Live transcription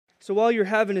So while you're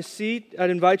having a seat,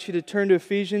 I'd invite you to turn to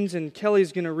Ephesians, and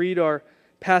Kelly's going to read our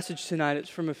passage tonight. It's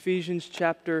from Ephesians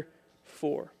chapter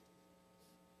 4.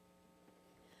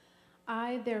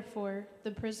 I, therefore,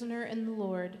 the prisoner in the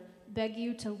Lord, beg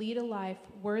you to lead a life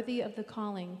worthy of the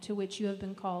calling to which you have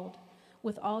been called,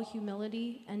 with all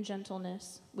humility and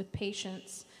gentleness, with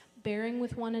patience, bearing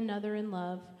with one another in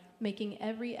love, making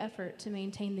every effort to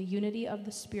maintain the unity of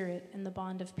the Spirit in the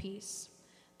bond of peace.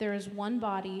 There is one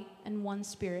body and one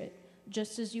Spirit,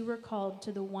 just as you were called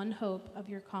to the one hope of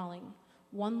your calling,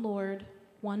 one Lord,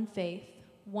 one faith,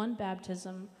 one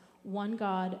baptism, one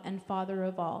God and Father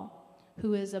of all,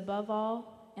 who is above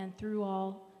all and through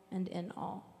all and in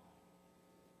all.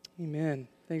 Amen.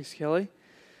 Thanks, Kelly.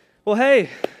 Well,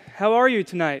 hey, how are you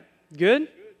tonight? Good?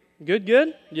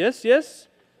 Good? Yes?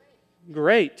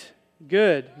 Great.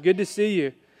 Good to see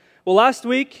you. Well, last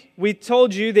week we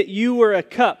told you that you were a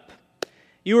cup.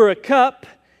 You were a cup,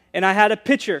 and I had a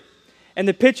pitcher. And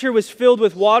the pitcher was filled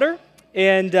with water,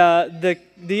 and the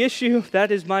issue, that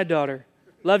is my daughter.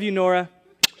 Love you, Nora.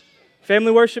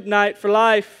 Family worship night for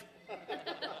life.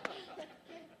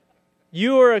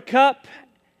 You are a cup,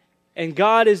 and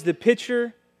God is the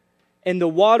pitcher, and the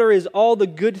water is all the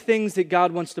good things that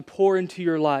God wants to pour into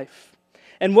your life.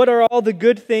 And what are all the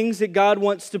good things that God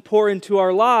wants to pour into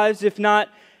our lives, if not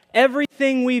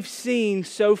everything we've seen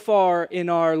so far in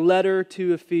our letter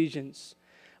to Ephesians?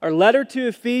 Our letter to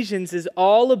Ephesians is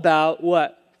all about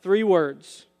what? 3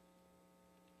 words.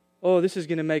 Oh, this is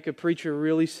going to make a preacher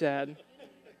really sad.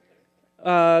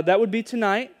 That would be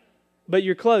tonight, but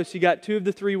you're close. You got 2 of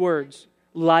the 3 words.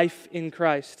 Life in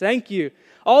Christ. Thank you.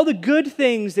 All the good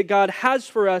things that God has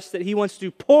for us that He wants to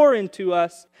pour into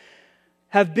us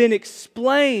have been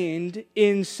explained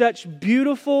in such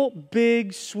beautiful,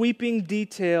 big, sweeping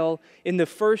detail in the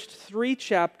first 3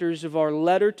 chapters of our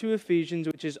letter to Ephesians,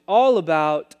 which is all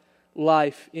about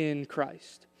life in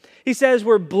Christ. He says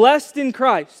we're blessed in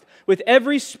Christ with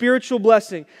every spiritual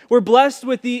blessing. We're blessed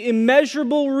with the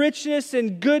immeasurable richness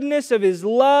and goodness of His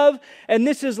love, and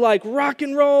this is like rock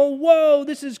and roll. Whoa,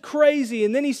 this is crazy.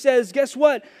 And then he says, guess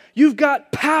what? You've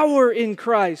got power in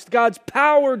Christ. God's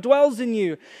power dwells in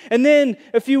you. And then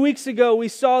a few weeks ago, we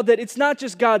saw that it's not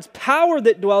just God's power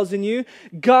that dwells in you,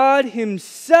 God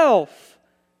Himself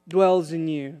dwells in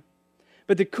you.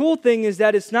 But the cool thing is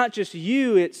that it's not just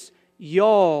you, it's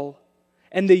y'all.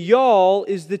 And the y'all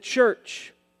is the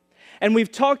church. And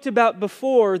we've talked about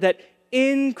before that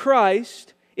in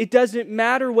Christ, it doesn't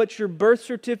matter what your birth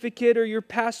certificate or your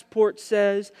passport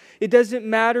says. It doesn't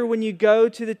matter when you go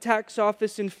to the tax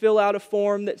office and fill out a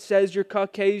form that says you're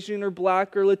Caucasian or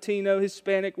black or Latino,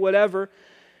 Hispanic, whatever.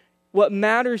 What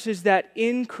matters is that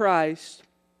in Christ,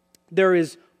 there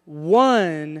is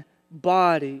one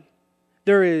body.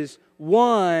 There is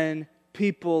one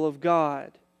people of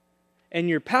God. And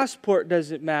your passport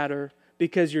doesn't matter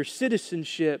because your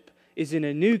citizenship is in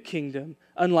a new kingdom,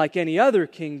 unlike any other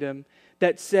kingdom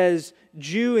that says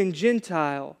Jew and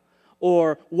Gentile,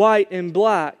 or white and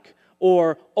black,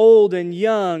 or old and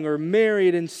young, or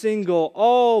married and single.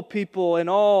 All people in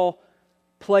all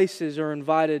places are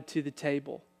invited to the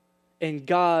table. And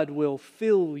God will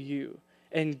fill you,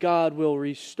 and God will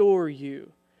restore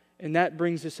you. And that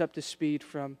brings us up to speed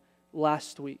from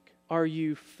last week. Are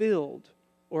you filled,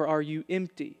 or are you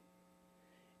empty?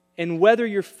 And whether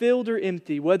you're filled or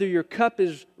empty, whether your cup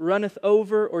is runneth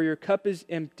over or your cup is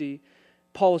empty,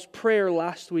 Paul's prayer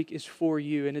last week is for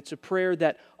you. And it's a prayer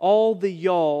that all the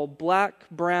y'all, black,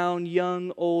 brown,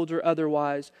 young, old, or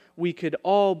otherwise, we could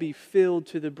all be filled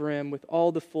to the brim with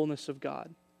all the fullness of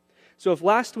God. So if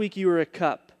last week you were a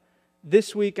cup,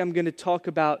 this week I'm going to talk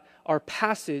about our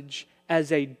passage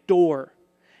as a door.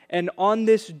 And on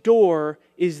this door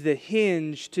is the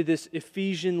hinge to this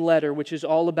Ephesian letter, which is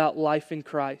all about life in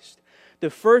Christ. The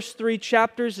first 3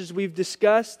 chapters, as we've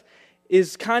discussed,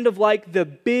 is kind of like the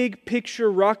big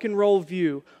picture rock and roll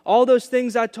view. All those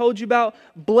things I told you about,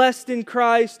 blessed in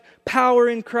Christ, power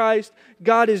in Christ,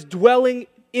 God is dwelling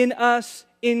in us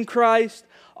in Christ.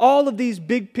 All of these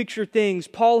big picture things,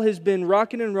 Paul has been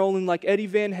rocking and rolling like Eddie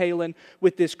Van Halen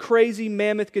with this crazy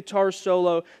mammoth guitar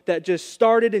solo that just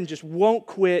started and just won't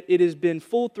quit. It has been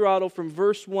full throttle from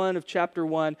verse 1 of chapter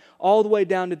 1 all the way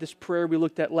down to this prayer we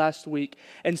looked at last week.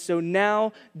 And so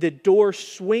now the door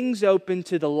swings open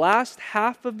to the last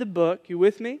half of the book. You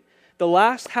with me? The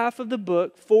last half of the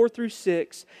book, 4 through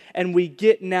 6, and we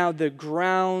get now the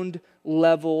ground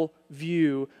level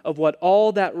view of what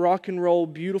all that rock and roll,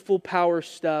 beautiful power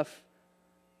stuff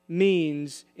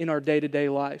means in our day-to-day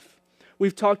life.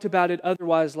 We've talked about it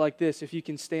otherwise like this, if you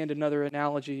can stand another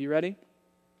analogy. You ready?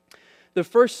 the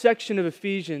first section of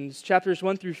Ephesians, chapters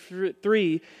 1 through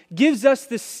 3, gives us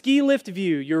the ski lift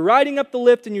view. You're riding up the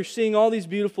lift and you're seeing all these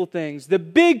beautiful things. The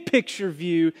big picture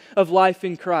view of life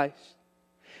in Christ.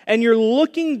 And you're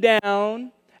looking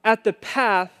down at the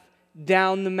path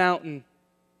down the mountain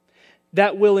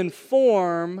that will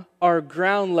inform our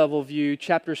ground level view,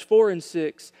 chapters 4 and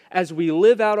 6, as we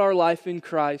live out our life in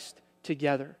Christ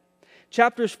together.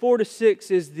 Chapters 4 to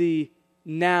 6 is the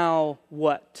now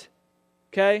what?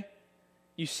 Okay?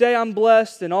 You say I'm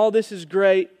blessed and all this is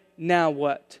great, now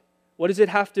what? What does it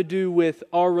have to do with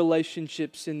our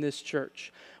relationships in this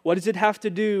church? What does it have to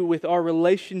do with our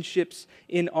relationships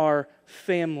in our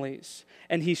families?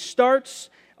 And he starts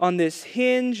on this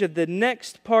hinge of the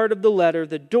next part of the letter,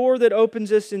 the door that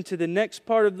opens us into the next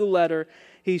part of the letter.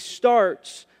 He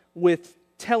starts with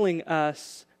telling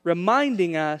us,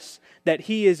 reminding us that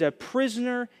he is a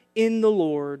prisoner in the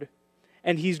Lord,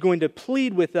 and he's going to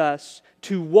plead with us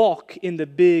to walk in the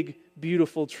big,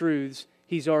 beautiful truths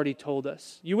he's already told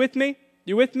us. You with me?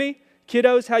 You with me?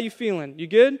 Kiddos, how you feeling? You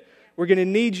good? We're going to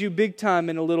need you big time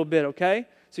in a little bit, okay?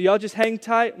 So y'all just hang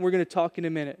tight, and we're going to talk in a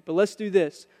minute. But let's do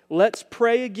this. Let's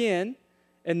pray again,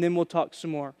 and then we'll talk some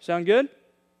more. Sound good?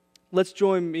 Let's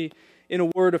join me in a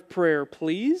word of prayer,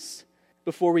 please,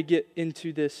 before we get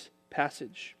into this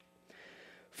passage.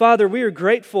 Father, we are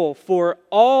grateful for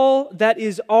all that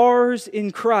is ours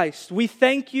in Christ. We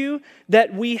thank you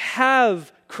that we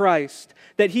have Christ,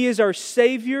 that He is our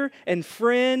Savior and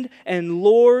friend and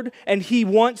Lord, and He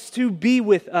wants to be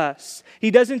with us. He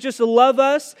doesn't just love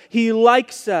us, He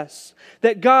likes us.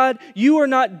 That God, you are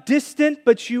not distant,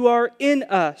 but you are in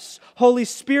us. Holy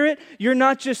Spirit, you're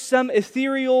not just some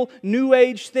ethereal New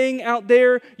Age thing out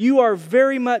there. You are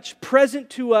very much present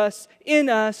to us, in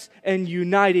us, and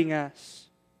uniting us.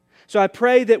 So I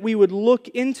pray that we would look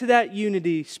into that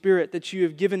unity, Spirit, that you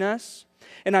have given us.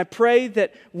 And I pray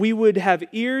that we would have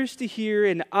ears to hear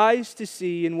and eyes to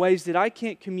see in ways that I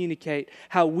can't communicate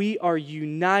how we are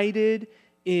united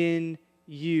in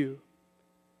you.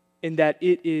 And that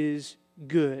it is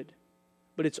good,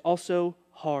 but it's also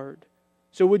hard.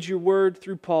 So would your word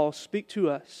through Paul speak to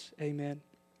us? Amen.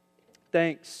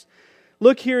 Thanks.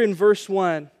 Look here in verse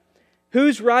 1.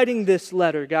 Who's writing this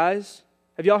letter, guys?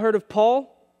 Have y'all heard of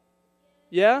Paul?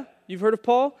 Yeah? You've heard of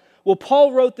Paul? Well,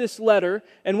 Paul wrote this letter,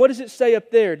 and what does it say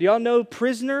up there? Do y'all know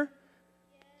prisoner?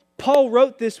 Paul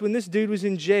wrote this when this dude was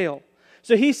in jail.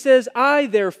 So he says, I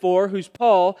therefore, who's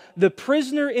Paul, the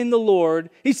prisoner in the Lord,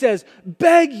 he says,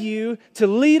 beg you to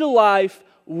lead a life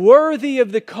worthy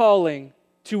of the calling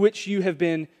to which you have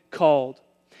been called.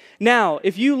 Now,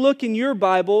 if you look in your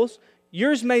Bibles,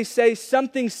 yours may say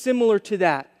something similar to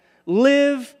that.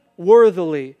 Live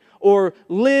worthily, or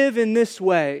live in this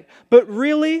way. But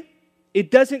really,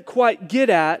 it doesn't quite get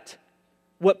at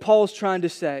what Paul's trying to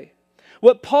say.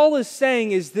 What Paul is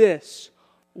saying is this: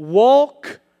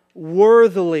 walk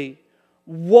worthily.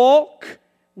 Walk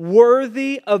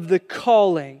worthy of the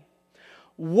calling.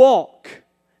 Walk.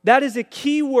 That is a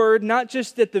key word, not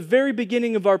just at the very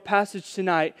beginning of our passage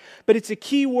tonight, but it's a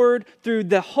key word through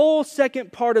the whole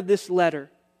second part of this letter.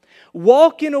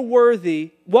 Walk in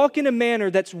a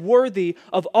manner that's worthy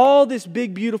of all this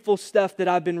big, beautiful stuff that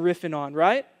I've been riffing on,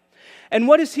 right? And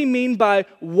what does he mean by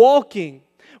walking?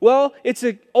 Well, it's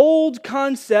an old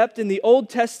concept in the Old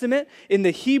Testament, in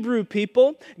the Hebrew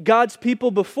people, God's people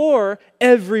before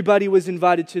everybody was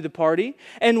invited to the party.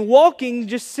 And walking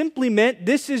just simply meant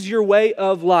this is your way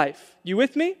of life. You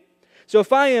with me? So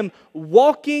if I am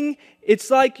walking, it's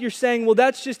like you're saying, well,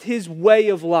 that's just his way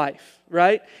of life,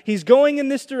 right? He's going in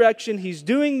this direction, he's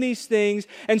doing these things.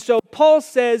 And so Paul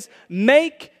says,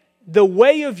 make the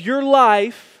way of your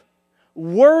life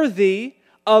worthy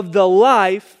of the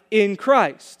life in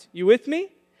Christ. You with me?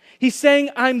 He's saying,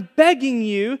 I'm begging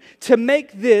you to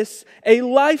make this a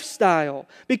lifestyle.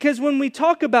 Because when we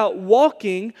talk about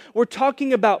walking, we're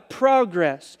talking about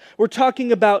progress. We're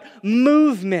talking about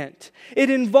movement. It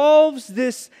involves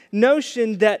this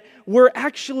notion that we're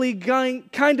actually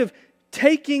kind of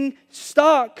taking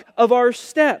stock of our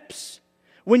steps.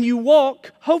 When you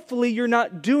walk, hopefully you're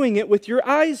not doing it with your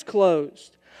eyes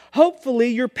closed. Hopefully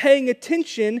you're paying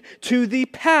attention to the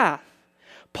path.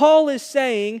 Paul is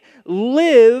saying,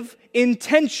 live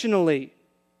intentionally.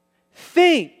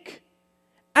 Think,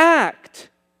 act,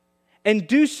 and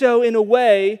do so in a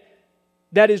way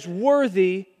that is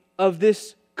worthy of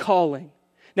this calling.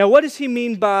 Now, what does he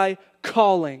mean by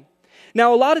calling?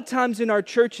 Now, a lot of times in our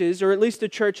churches, or at least the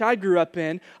church I grew up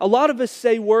in, a lot of us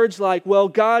say words like, well,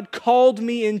 God called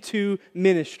me into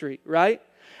ministry, right?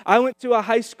 I went to a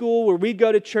high school where we'd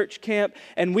go to church camp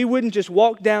and we wouldn't just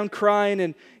walk down crying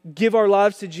and give our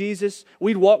lives to Jesus.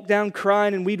 We'd walk down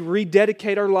crying and we'd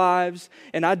rededicate our lives.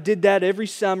 And I did that every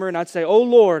summer and I'd say, oh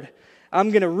Lord, I'm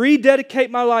going to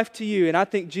rededicate my life to you. And I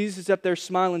think Jesus is up there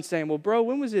smiling saying, well, bro,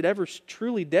 when was it ever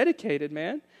truly dedicated,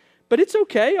 man? But it's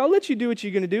okay. I'll let you do what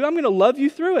you're going to do. I'm going to love you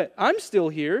through it. I'm still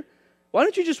here. Why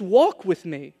don't you just walk with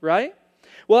me, right?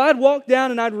 Well, I'd walk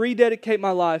down and I'd rededicate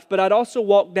my life, but I'd also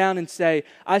walk down and say,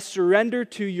 I surrender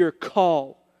to your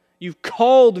call. You've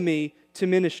called me to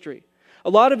ministry. A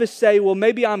lot of us say, well,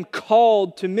 maybe I'm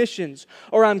called to missions,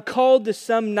 or I'm called to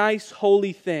some nice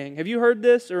holy thing. Have you heard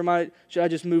this, or should I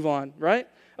just move on, right?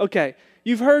 Okay,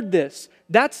 you've heard this.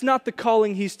 That's not the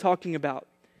calling he's talking about.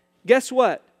 Guess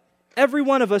what? Every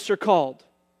one of us are called.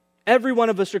 Every one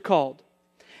of us are called.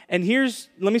 And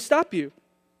let me stop you.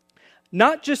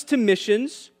 Not just to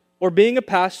missions, or being a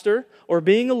pastor, or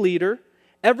being a leader.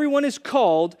 Everyone is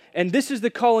called, and this is the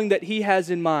calling that he has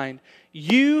in mind.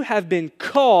 You have been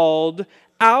called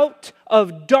out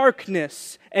of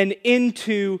darkness and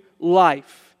into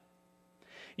life.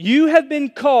 You have been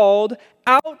called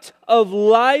out of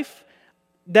life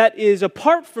that is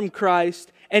apart from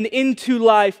Christ and into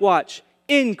life, watch,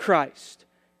 in Christ.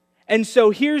 And so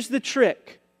here's the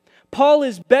trick. Paul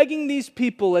is begging these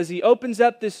people as he opens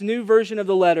up this new version of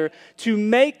the letter to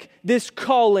make this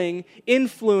calling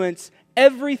influence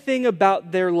everything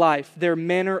about their life, their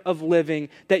manner of living,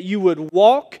 that you would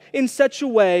walk in such a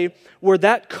way where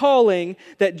that calling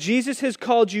that Jesus has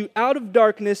called you out of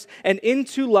darkness and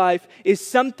into life is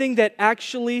something that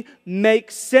actually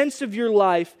makes sense of your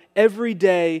life every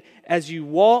day as you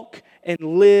walk and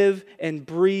live and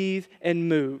breathe and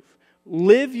move.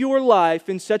 Live your life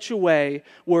in such a way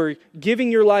where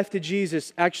giving your life to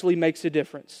Jesus actually makes a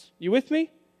difference. You with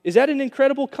me? Is that an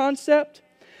incredible concept?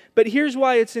 But here's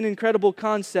why it's an incredible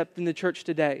concept in the church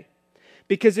today.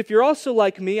 Because if you're also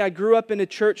like me, I grew up in a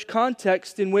church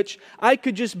context in which I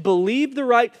could just believe the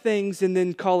right things and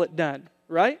then call it done,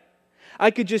 right?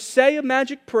 I could just say a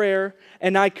magic prayer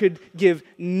and I could give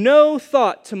no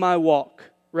thought to my walk,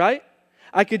 right?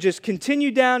 I could just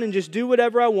continue down and just do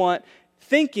whatever I want,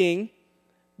 thinking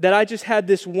that I just had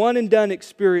this one and done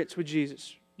experience with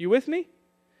Jesus. You with me?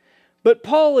 But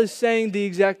Paul is saying the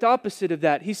exact opposite of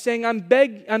that. He's saying, I'm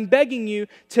begging you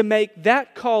to make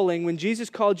that calling, when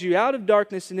Jesus called you out of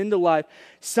darkness and into life,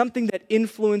 something that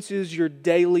influences your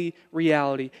daily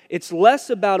reality. It's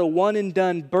less about a one and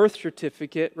done birth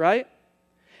certificate, right?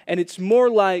 And it's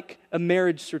more like a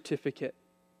marriage certificate.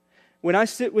 When I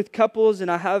sit with couples,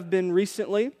 and I have been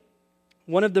recently,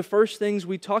 one of the first things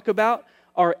we talk about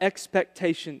are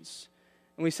expectations.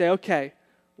 And we say, okay,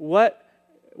 what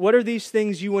are these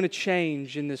things you want to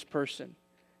change in this person?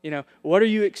 What are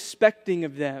you expecting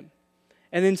of them?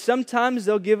 And then sometimes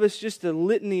they'll give us just a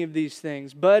litany of these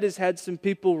things. Bud has had some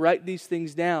people write these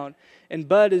things down. And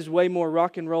Bud is way more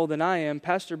rock and roll than I am.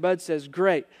 Pastor Bud says,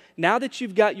 great. Now that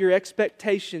you've got your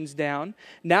expectations down,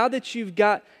 now that you've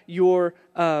got your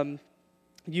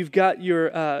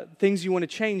things you want to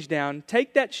change down,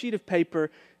 take that sheet of paper,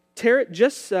 tear it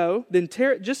just so, then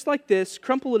tear it just like this,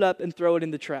 crumple it up, and throw it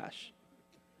in the trash.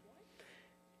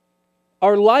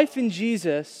 Our life in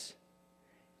Jesus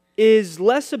is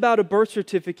less about a birth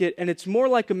certificate, and it's more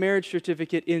like a marriage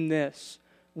certificate in this.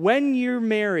 When you're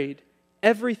married,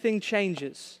 everything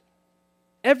changes.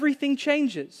 Everything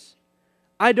changes.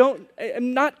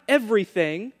 Not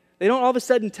everything. They don't all of a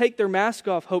sudden take their mask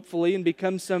off, hopefully, and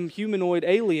become some humanoid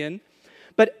alien.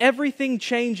 But everything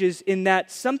changes in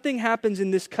that something happens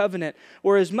in this covenant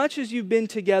where as much as you've been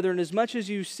together and as much as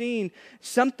you've seen,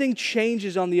 something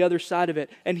changes on the other side of it.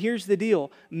 And here's the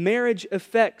deal. Marriage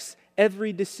affects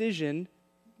every decision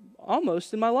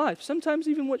almost in my life. Sometimes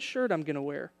even what shirt I'm going to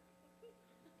wear.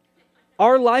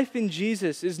 Our life in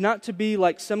Jesus is not to be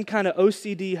like some kind of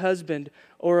OCD husband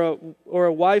or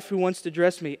a wife who wants to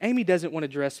dress me. Amy doesn't want to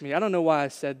dress me. I don't know why I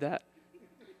said that.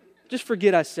 Just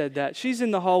forget I said that. She's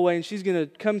in the hallway and she's going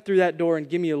to come through that door and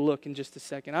give me a look in just a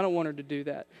second. I don't want her to do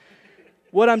that.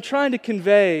 What I'm trying to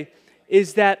convey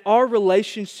is that our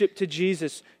relationship to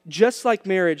Jesus, just like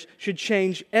marriage, should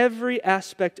change every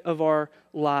aspect of our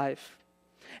life.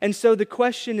 And so the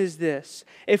question is this: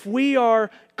 if we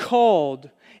are called,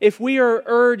 if we are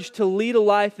urged to lead a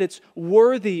life that's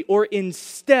worthy or in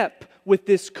step with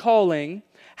this calling,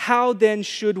 how then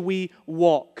should we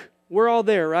walk? We're all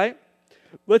there, right?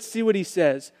 Let's see what he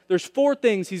says. There's 4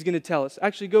 things he's going to tell us.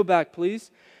 Actually, go back,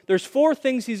 please. There's 4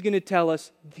 things he's going to tell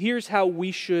us. Here's how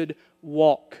we should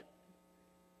walk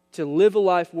to live a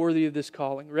life worthy of this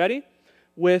calling. Ready?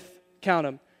 With, count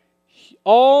them,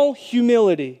 all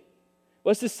humility.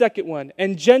 What's the second one?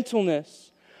 And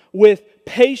gentleness. With with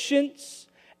patience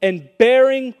and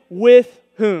bearing with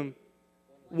whom?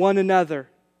 One another.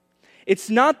 It's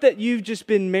not that you've just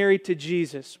been married to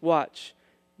Jesus. Watch.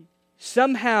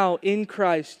 Somehow in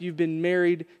Christ you've been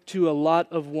married to a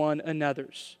lot of one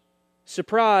another's.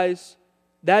 Surprise!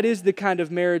 That is the kind of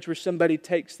marriage where somebody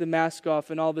takes the mask off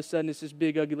and all of a sudden it's this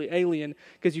big ugly alien,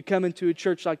 because you come into a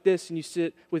church like this and you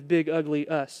sit with big ugly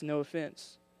us. No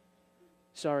offense.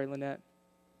 Sorry, Lynette.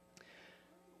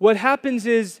 What happens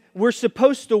is we're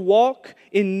supposed to walk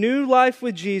in new life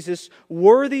with Jesus,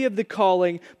 worthy of the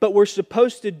calling, but we're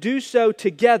supposed to do so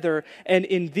together and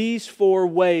in these 4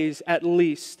 ways at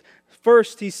least.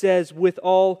 First, he says, with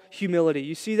all humility.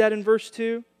 You see that in verse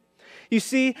 2? You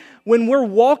see, when we're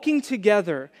walking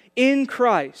together in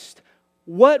Christ,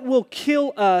 what will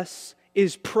kill us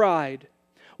is pride.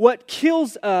 What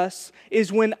kills us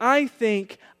is when I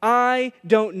think I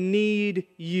don't need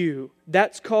you.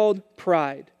 That's called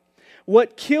pride.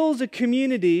 What kills a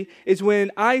community is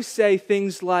when I say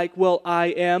things like, well, I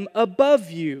am above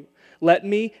you. Let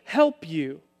me help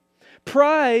you.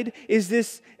 Pride is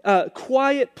this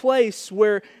quiet place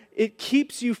where it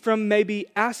keeps you from maybe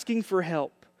asking for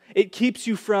help. It keeps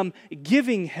you from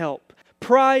giving help.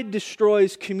 Pride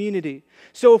destroys community.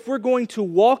 So if we're going to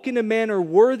walk in a manner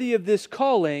worthy of this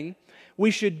calling,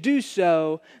 we should do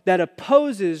so that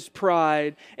opposes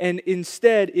pride and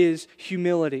instead is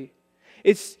humility.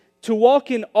 It's to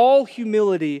walk in all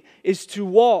humility is to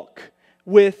walk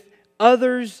with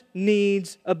others'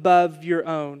 needs above your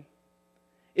own.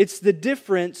 It's the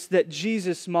difference that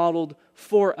Jesus modeled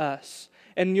for us.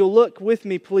 And you'll look with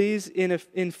me, please,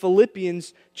 in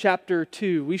Philippians chapter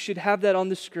 2. We should have that on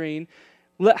the screen.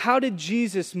 How did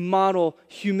Jesus model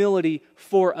humility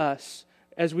for us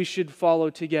as we should follow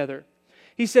together?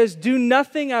 He says, do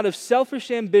nothing out of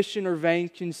selfish ambition or vain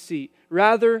conceit.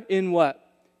 Rather, in what?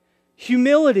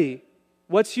 Humility.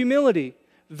 What's humility?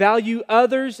 Value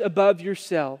others above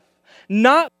yourself.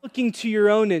 Not looking to your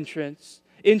own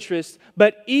interests,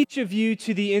 but each of you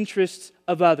to the interests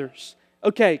of others.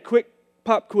 Okay, quick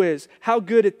pop quiz. How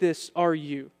good at this are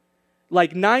you?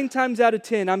 Like 9 times out of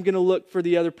 10, I'm going to look for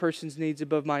the other person's needs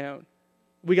above my own.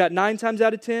 We got 9 times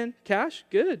out of 10? Cash?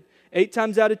 Good. 8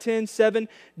 times out of 10? 7?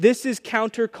 This is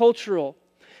countercultural.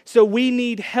 So we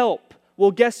need help.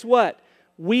 Well, guess what?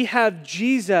 We have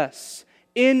Jesus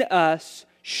in us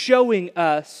showing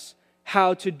us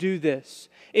how to do this.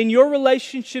 In your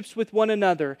relationships with one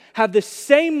another, have the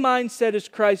same mindset as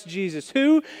Christ Jesus,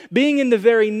 who, being in the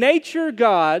very nature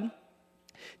God,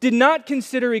 did not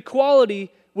consider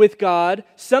equality with God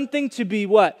something to be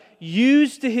what?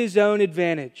 Used to his own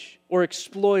advantage or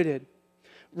exploited.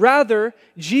 Rather,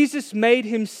 Jesus made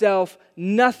himself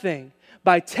nothing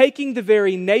by taking the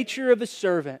very nature of a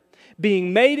servant,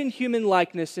 being made in human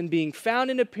likeness and being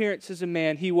found in appearance as a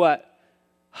man. He what?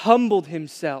 Humbled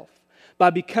himself by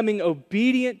becoming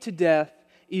obedient to death,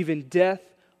 even death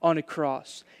on a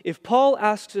cross. If Paul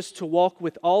asks us to walk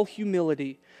with all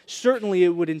humility, certainly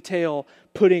it would entail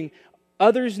putting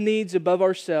others' needs above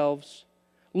ourselves,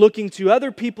 looking to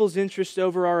other people's interests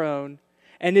over our own,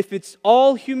 and if it's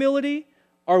all humility,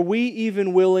 are we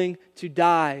even willing to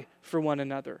die for one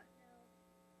another?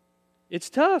 It's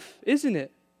tough, isn't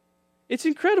it? It's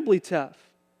incredibly tough.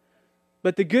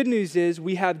 But the good news is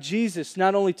we have Jesus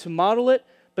not only to model it,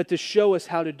 but to show us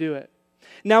how to do it.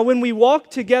 Now, when we walk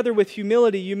together with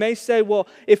humility, you may say, well,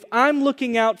 if I'm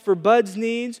looking out for Bud's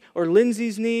needs or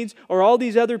Lindsay's needs or all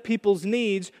these other people's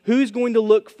needs, who's going to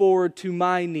look forward to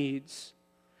my needs?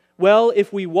 Well,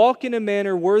 if we walk in a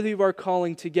manner worthy of our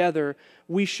calling together,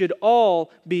 we should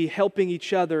all be helping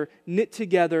each other, knit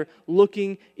together,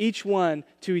 looking each one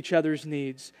to each other's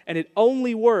needs. And it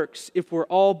only works if we're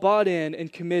all bought in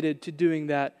and committed to doing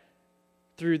that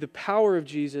through the power of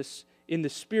Jesus, in the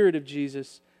Spirit of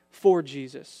Jesus, for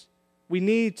Jesus. We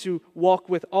need to walk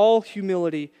with all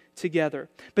humility together.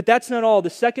 But that's not all. The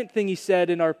second thing he said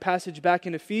in our passage back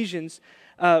in Ephesians,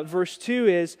 verse 2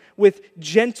 is with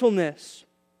gentleness.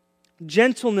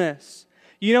 Gentleness.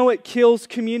 You know what kills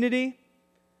community?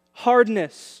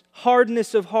 Hardness.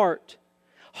 Hardness of heart.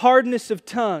 Hardness of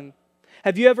tongue.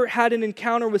 Have you ever had an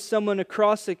encounter with someone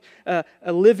across a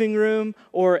living room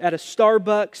or at a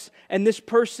Starbucks, and this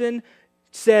person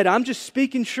said, I'm just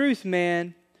speaking truth,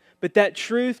 man. But that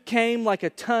truth came like a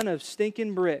ton of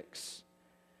stinking bricks.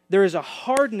 There is a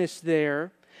hardness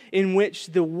there in which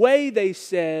the way they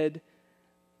said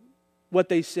what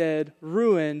they said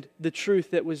ruined the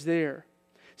truth that was there.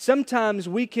 Sometimes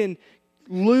we can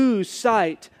lose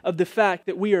sight of the fact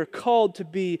that we are called to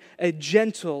be a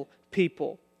gentle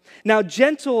people. Now,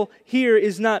 gentle here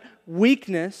is not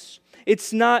weakness.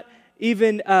 It's not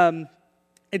even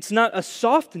It's not a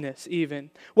softness even.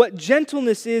 What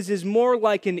gentleness is more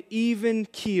like an even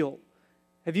keel.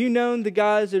 Have you known the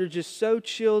guys that are just so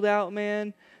chilled out,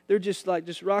 man? They're just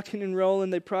rocking and rolling.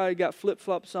 They probably got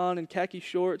flip-flops on and khaki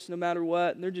shorts no matter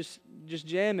what. And they're just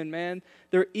jamming, man.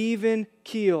 They're even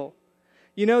keel.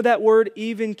 You know that word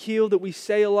even keel that we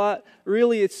say a lot?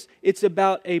 Really, it's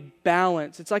about a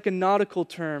balance. It's like a nautical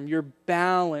term. You're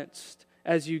balanced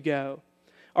as you go.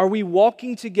 Are we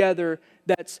walking together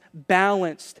that's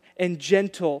balanced and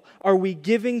gentle? Are we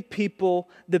giving people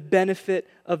the benefit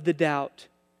of the doubt?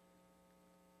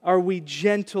 Are we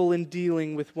gentle in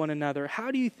dealing with one another?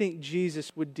 How do you think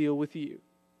Jesus would deal with you?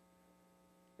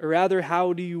 Or rather,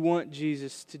 how do you want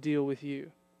Jesus to deal with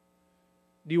you?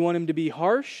 Do you want him to be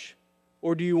harsh,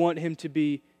 or do you want him to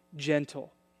be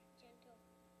gentle?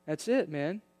 That's it,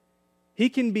 man. He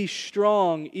can be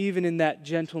strong even in that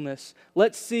gentleness.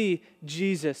 Let's see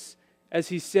Jesus as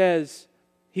he says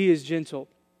he is gentle.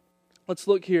 Let's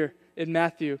look here in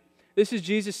Matthew. This is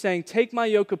Jesus saying, "Take my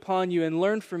yoke upon you and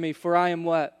learn from me, for I am"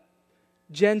 what?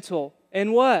 Gentle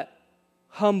and what?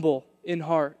 Humble in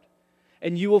heart.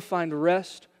 And you will find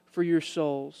rest for your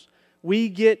souls. We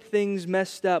get things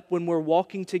messed up when we're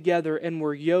walking together and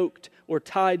we're yoked or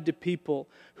tied to people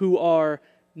who are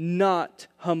not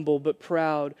humble but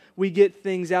proud. We get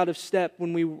things out of step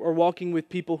when we are walking with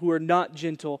people who are not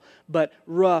gentle but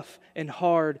rough and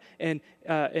hard and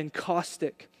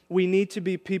caustic. We need to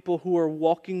be people who are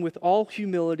walking with all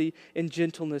humility and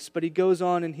gentleness. But he goes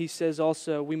on and he says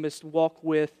also we must walk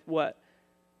with what?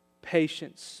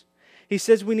 Patience. He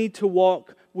says we need to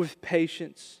walk with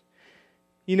patience.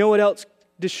 You know what else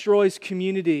destroys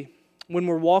community? When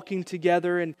we're walking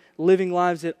together and living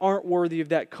lives that aren't worthy of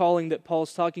that calling that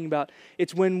Paul's talking about.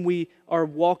 It's when we are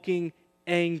walking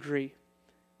angry.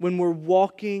 When we're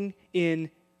walking in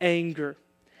anger.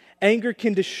 Anger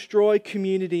can destroy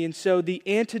community, and so the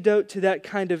antidote to that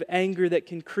kind of anger that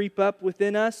can creep up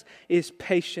within us is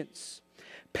patience.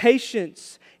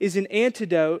 Patience is an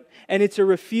antidote, and it's a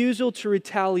refusal to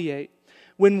retaliate.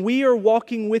 When we are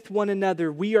walking with one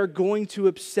another, we are going to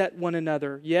upset one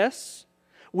another. Yes?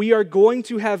 We are going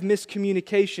to have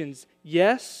miscommunications.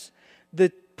 Yes?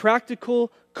 The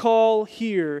practical call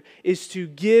here is to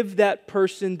give that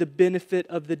person the benefit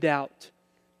of the doubt.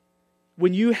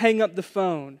 When you hang up the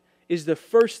phone, is the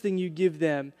first thing you give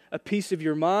them a piece of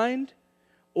your mind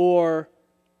or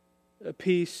a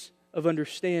piece of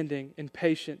understanding and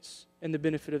patience and the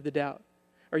benefit of the doubt?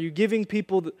 Are you giving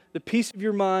people the piece of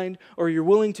your mind, or you're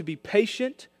willing to be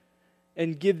patient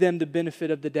and give them the benefit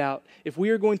of the doubt? If we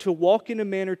are going to walk in a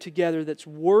manner together that's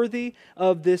worthy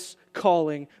of this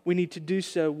calling, we need to do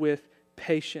so with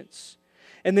patience.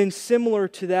 And then similar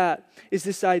to that is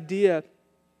this idea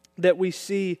that we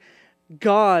see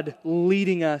God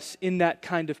leading us in that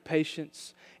kind of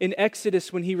patience. In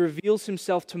Exodus, when he reveals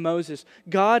himself to Moses,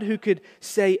 God, who could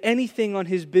say anything on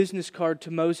his business card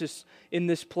to Moses in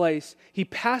this place, he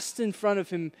passed in front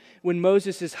of him when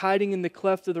Moses is hiding in the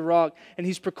cleft of the rock, and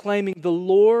he's proclaiming, the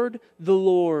Lord,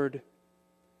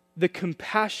 the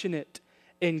compassionate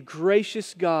and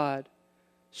gracious God,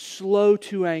 slow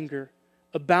to anger,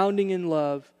 abounding in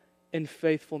love and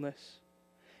faithfulness."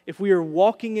 If we are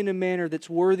walking in a manner that's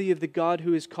worthy of the God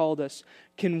who has called us,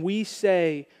 can we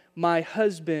say, my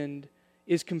husband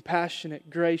is compassionate,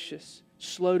 gracious,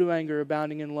 slow to anger,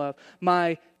 abounding in love.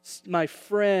 My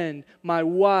friend, my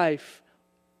wife,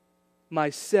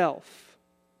 myself.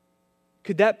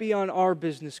 Could that be on our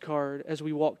business card as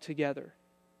we walk together?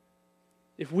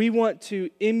 If we want to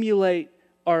emulate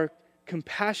our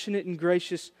compassionate and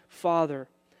gracious Father,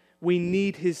 we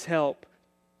need His help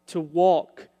to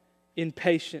walk in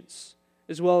patience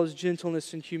as well as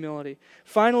gentleness and humility.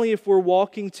 Finally, if we're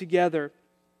walking together,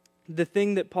 the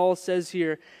thing that Paul says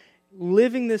here,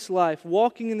 living this life,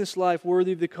 walking in this life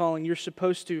worthy of the calling, you're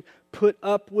supposed to put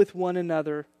up with one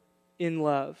another in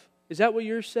love. Is that what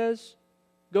yours says?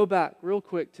 Go back real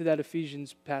quick to that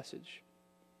Ephesians passage.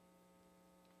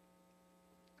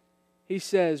 He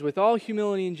says, with all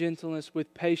humility and gentleness,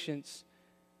 with patience,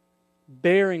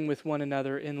 bearing with one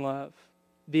another in love.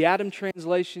 The Adam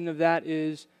translation of that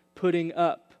is putting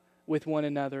up with one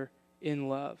another in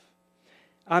love.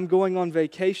 I'm going on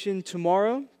vacation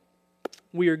tomorrow.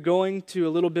 We are going to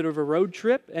a little bit of a road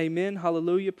trip. Amen.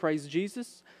 Hallelujah. Praise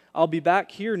Jesus. I'll be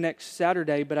back here next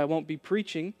Saturday, but I won't be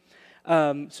preaching.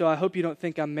 So I hope you don't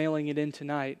think I'm mailing it in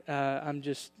tonight. I'm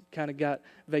just kind of got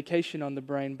vacation on the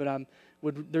brain, but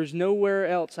there's nowhere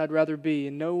else I'd rather be,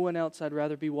 and no one else I'd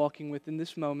rather be walking with in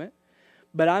this moment.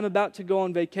 But I'm about to go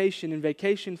on vacation, and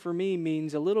vacation for me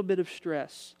means a little bit of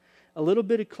stress. A little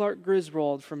bit of Clark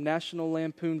Griswold from National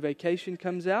Lampoon Vacation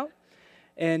comes out,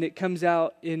 And it comes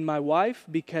out in my wife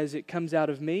because it comes out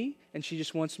of me, and she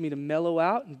just wants me to mellow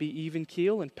out and be even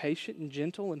keel and patient and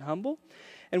gentle and humble.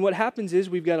 And what happens is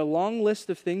we've got a long list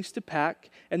of things to pack,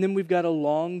 and then we've got a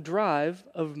long drive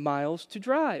of miles to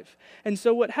drive. And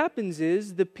so what happens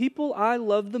is the people I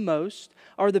love the most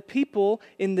are the people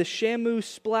in the Shamu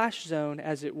splash zone,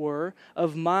 as it were,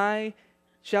 of my,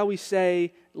 shall we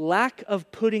say, lack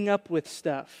of putting up with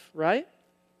stuff, right?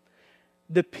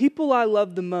 The people I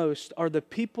love the most are the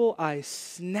people I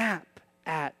snap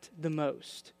at the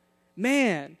most.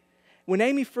 Man, when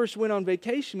Amy first went on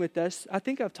vacation with us, I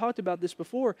think I've talked about this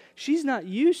before, she's not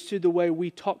used to the way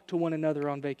we talk to one another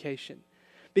on vacation.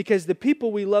 Because the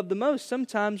people we love the most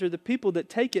sometimes are the people that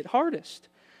take it hardest.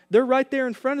 They're right there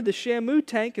in front of the Shamu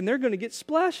tank and they're going to get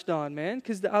splashed on, man,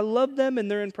 because I love them and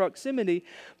they're in proximity.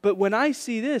 But when I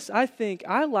see this, I think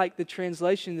I like the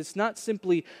translation that's not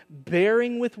simply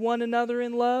bearing with one another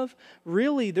in love.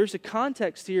 Really, there's a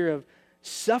context here of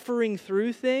suffering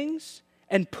through things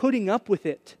and putting up with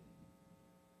it.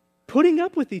 Putting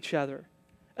up with each other.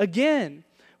 Again,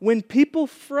 when people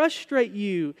frustrate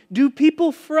you, do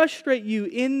people frustrate you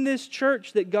in this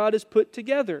church that God has put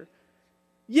together?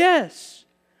 Yes.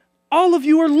 All of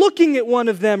you are looking at one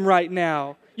of them right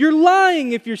now. You're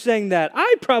lying if you're saying that.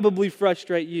 I probably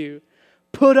frustrate you.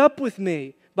 Put up with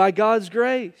me by God's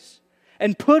grace.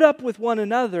 And put up with one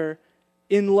another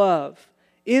in love.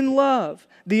 In love.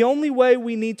 The only way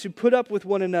we need to put up with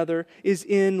one another is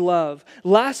in love.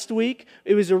 Last week,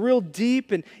 it was a real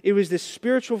deep and it was this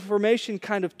spiritual formation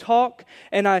kind of talk.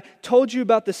 And I told you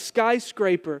about the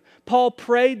skyscraper. Paul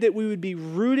prayed that we would be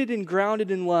rooted and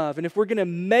grounded in love. And if we're going to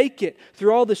make it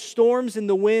through all the storms and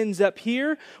the winds up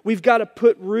here, we've got to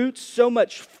put roots so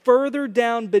much further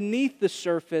down beneath the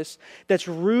surface that's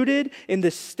rooted in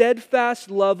the steadfast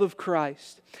love of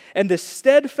Christ. And the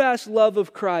steadfast love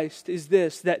of Christ is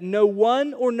this, that no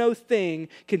one or no thing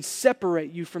can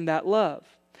separate you from that love.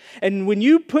 And when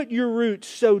you put your roots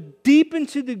so deep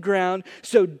into the ground,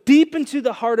 so deep into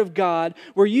the heart of God,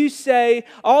 where you say,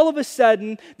 all of a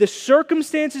sudden, the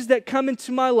circumstances that come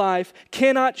into my life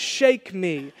cannot shake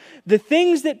me. The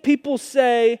things that people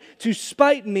say to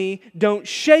spite me don't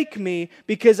shake me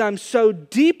because I'm so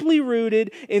deeply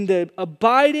rooted in the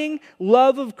abiding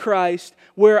love of Christ,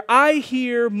 where I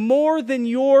hear more than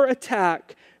your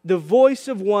attack the voice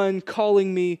of one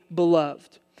calling me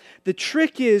beloved. The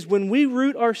trick is when we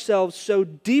root ourselves so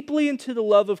deeply into the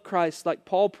love of Christ, like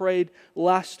Paul prayed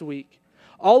last week,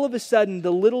 all of a sudden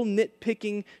the little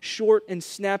nitpicking, short and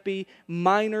snappy,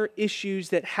 minor issues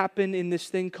that happen in this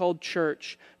thing called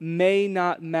church may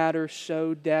not matter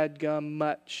so dadgum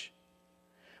much.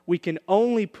 We can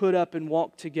only put up and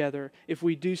walk together if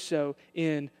we do so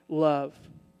in love.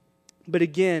 But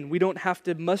again, we don't have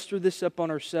to muster this up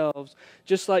on ourselves.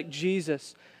 Just like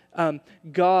Jesus,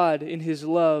 God in His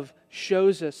love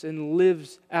shows us and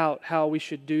lives out how we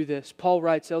should do this. Paul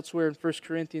writes elsewhere in 1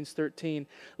 Corinthians 13,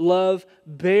 love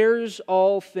bears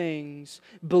all things,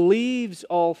 believes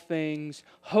all things,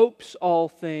 hopes all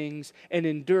things, and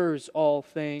endures all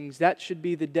things. That should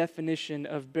be the definition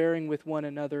of bearing with one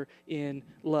another in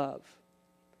love.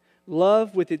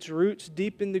 Love with its roots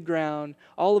deep in the ground,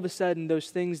 all of a sudden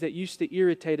those things that used to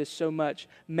irritate us so much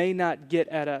may not get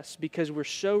at us because we're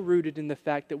so rooted in the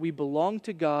fact that we belong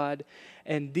to God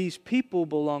and these people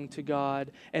belong to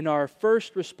God, and our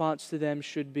first response to them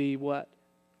should be what?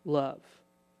 Love.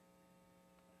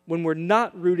 When we're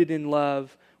not rooted in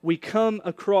love, we come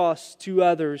across to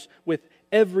others with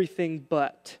everything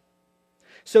but.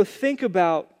 So think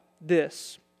about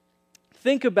this.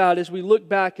 Think about as we look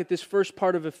back at this first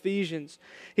part of Ephesians.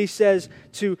 He says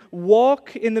to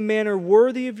walk in the manner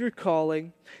worthy of your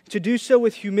calling, to do so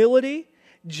with humility,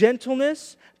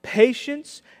 gentleness,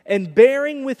 patience, and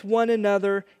bearing with one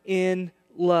another in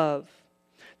love.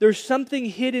 There's something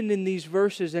hidden in these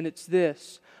verses, and it's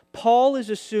this. Paul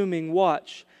is assuming,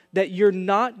 watch, that you're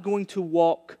not going to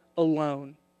walk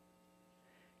alone.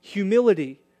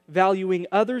 Humility, valuing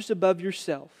others above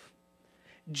yourself.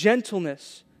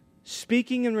 Gentleness,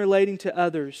 speaking and relating to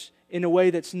others in a way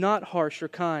that's not harsh or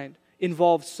kind,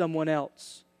 involves someone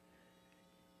else.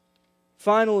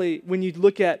 Finally, when you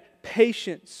look at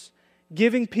patience,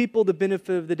 giving people the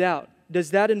benefit of the doubt,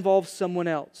 does that involve someone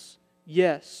else?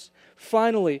 Yes.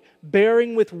 Finally,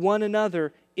 bearing with one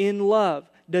another in love,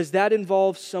 does that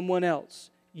involve someone else?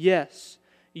 Yes.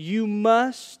 You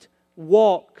must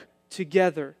walk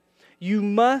together. You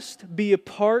must be a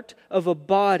part of a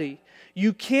body.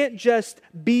 You can't just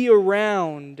be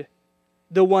around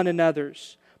the one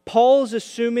another's. Paul's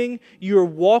assuming you're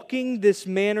walking this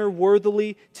manner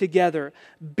worthily together.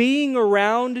 Being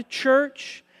around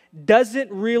church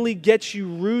doesn't really get you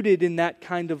rooted in that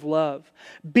kind of love.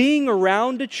 Being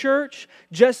around a church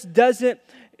just doesn't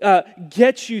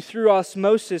get you through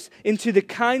osmosis into the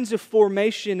kinds of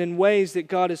formation and ways that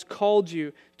God has called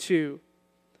you to.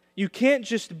 You can't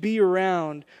just be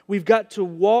around. We've got to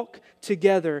walk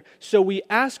together. So we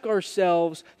ask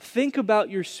ourselves, think about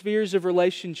your spheres of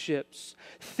relationships.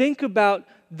 Think about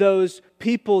those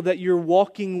people that you're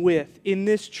walking with in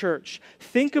this church.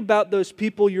 Think about those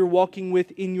people you're walking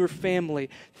with in your family.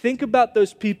 Think about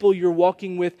those people you're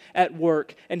walking with at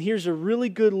work. And here's a really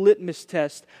good litmus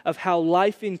test of how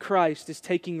life in Christ is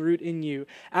taking root in you.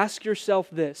 Ask yourself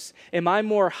this: am I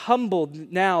more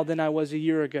humbled now than I was a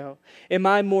year ago? Am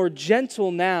I more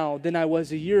gentle now than I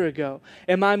was a year ago?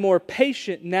 Am I more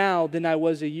patient now than I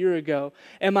was a year ago?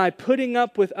 Am I putting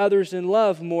up with others in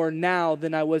love more now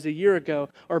than I was a year ago?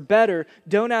 Or better,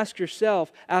 don't ask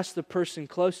yourself, ask the person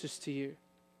closest to you.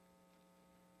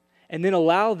 And then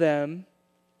allow them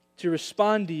to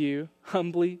respond to you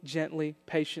humbly, gently,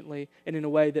 patiently, and in a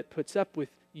way that puts up with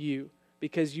you.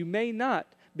 Because you may not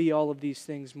be all of these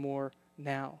things more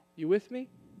now. You with me?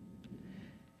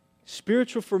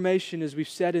 Spiritual formation, as we've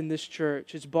said in this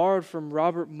church, is borrowed from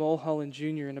Robert Mulholland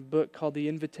Jr. in a book called The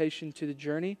Invitation to the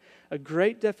Journey. A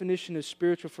great definition of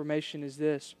spiritual formation is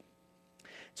this: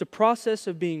 it's a process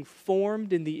of being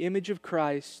formed in the image of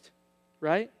Christ,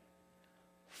 right?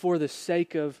 For the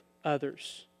sake of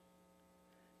others.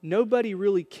 Nobody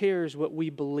really cares what we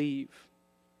believe,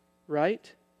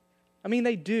 right? I mean,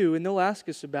 they do, and they'll ask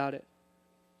us about it.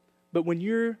 But when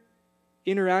you're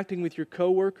interacting with your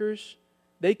coworkers,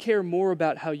 they care more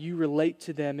about how you relate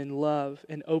to them in love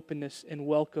and openness and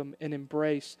welcome and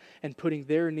embrace and putting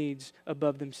their needs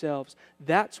above themselves.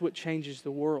 That's what changes the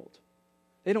world.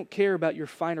 They don't care about your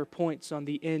finer points on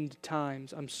the end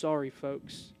times. I'm sorry,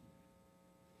 folks.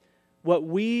 What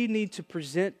we need to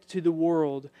present to the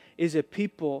world is a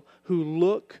people who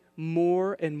look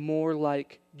more and more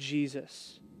like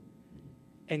Jesus.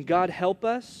 And God help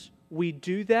us, we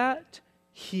do that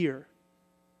here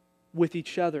with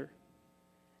each other,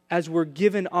 as we're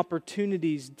given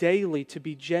opportunities daily to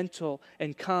be gentle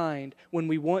and kind when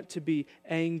we want to be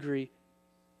angry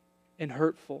and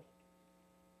hurtful.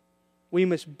 We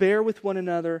must bear with one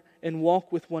another and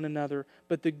walk with one another.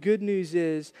 But the good news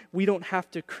is we don't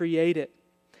have to create it.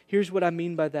 Here's what I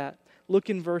mean by that. Look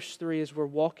in verse 3 as we're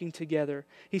walking together.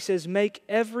 He says, make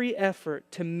every effort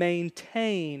to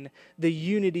maintain the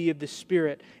unity of the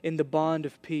Spirit in the bond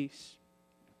of peace.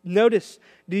 Notice,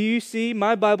 do you see?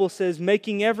 My Bible says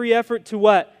making every effort to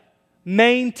what?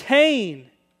 Maintain.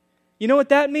 You know what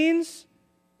that means?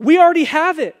 We already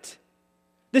have it.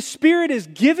 The Spirit has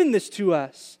given this to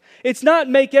us. It's not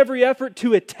make every effort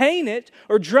to attain it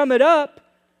or drum it up.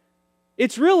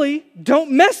 It's really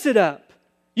don't mess it up.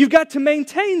 You've got to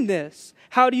maintain this.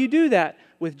 How do you do that?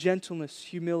 With gentleness,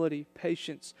 humility,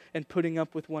 patience, and putting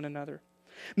up with one another.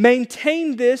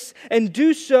 Maintain this and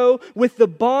do so with the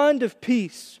bond of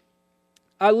peace.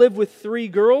 I live with 3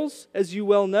 girls, as you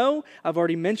well know. I've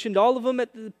already mentioned all of them at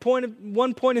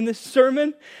one point in this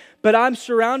sermon. But I'm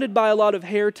surrounded by a lot of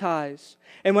hair ties.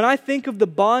 And when I think of the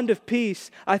bond of peace,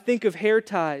 I think of hair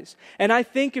ties. And I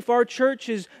think if our church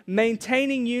is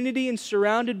maintaining unity and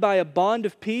surrounded by a bond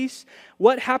of peace,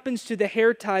 what happens to the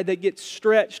hair tie that gets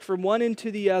stretched from one end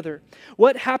to the other?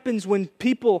 What happens when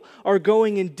people are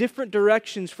going in different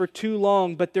directions for too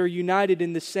long, but they're united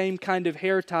in the same kind of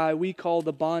hair tie we call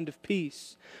the bond of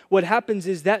peace? What happens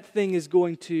is that thing is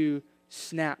going to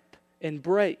snap and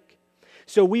break.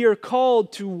 So we are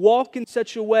called to walk in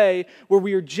such a way where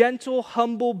we are gentle,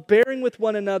 humble, bearing with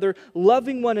one another,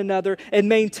 loving one another, and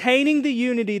maintaining the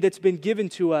unity that's been given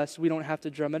to us. We don't have to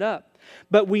drum it up.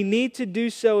 But we need to do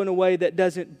so in a way that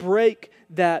doesn't break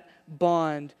that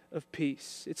bond of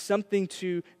peace. It's something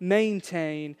to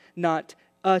maintain, not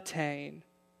attain.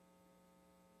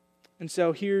 And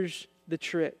so here's the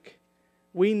trick.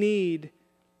 We need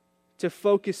to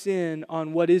focus in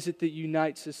on what is it that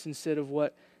unites us instead of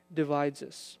what divides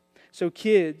us. So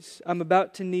kids, I'm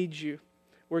about to need you.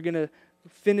 We're going to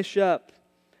finish up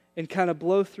and kind of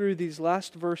blow through these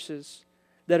last verses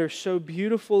that are so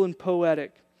beautiful and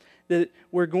poetic that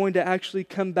we're going to actually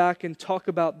come back and talk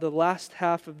about the last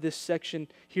half of this section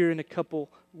here in a couple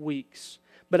weeks.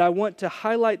 But I want to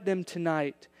highlight them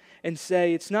tonight and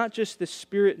say it's not just the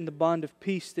Spirit and the bond of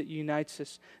peace that unites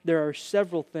us. There are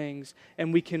several things,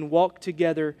 and we can walk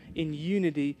together in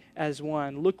unity as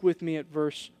one. Look with me at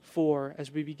verse 4 as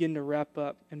we begin to wrap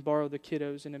up and borrow the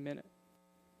kiddos in a minute.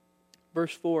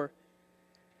 Verse 4.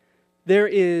 There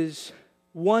is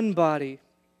one body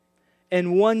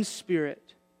and one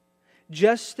Spirit,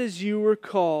 just as you were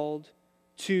called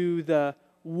to the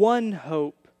one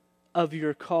hope of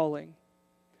your calling.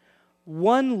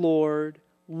 One Lord,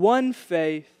 one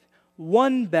faith,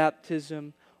 one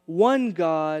baptism, one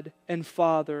God and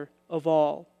Father of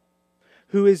all,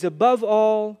 who is above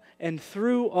all and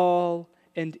through all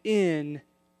and in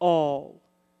all.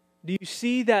 Do you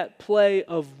see that play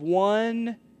of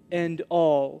one and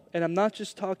all? And I'm not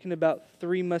just talking about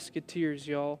Three Musketeers,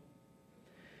 y'all.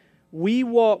 We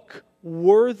walk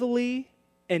worthily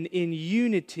and in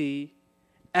unity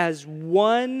as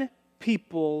one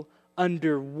people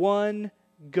under one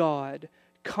God,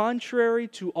 contrary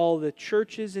to all the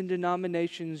churches and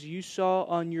denominations you saw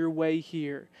on your way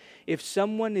here. If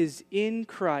someone is in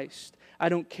Christ, I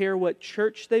don't care what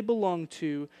church they belong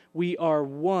to, we are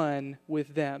one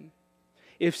with them.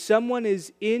 If someone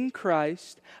is in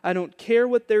Christ, I don't care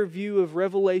what their view of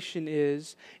Revelation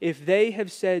is, if they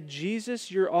have said, Jesus,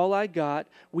 you're all I got,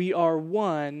 we are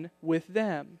one with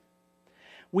them.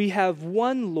 We have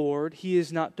one Lord, He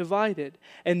is not divided.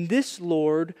 And this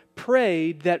Lord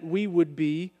prayed that we would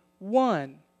be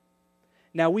one.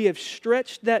 Now we have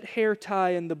stretched that hair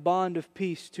tie and the bond of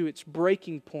peace to its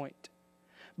breaking point.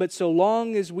 But so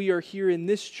long as we are here in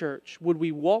this church, would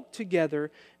we walk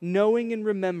together knowing and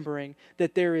remembering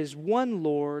that there is one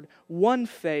Lord, one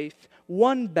faith,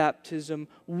 one baptism,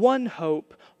 one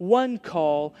hope, one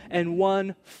call, and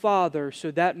one Father. So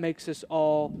that makes us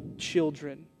all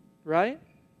children, right?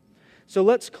 So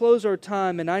let's close our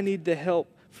time, and I need the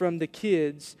help from the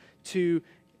kids to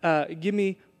give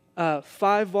me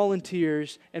 5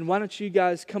 volunteers, and why don't you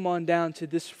guys come on down to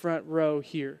this front row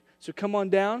here. So come on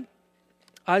down.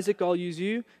 Isaac, I'll use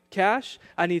you. Cash,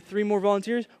 I need 3 more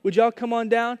volunteers. Would y'all come on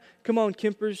down? Come on,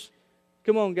 Kempers.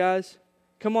 Come on, guys.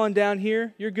 Come on down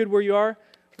here. You're good where you are.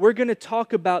 We're going to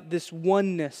talk about this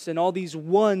oneness and all these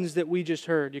ones that we just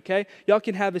heard, okay? Y'all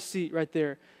can have a seat right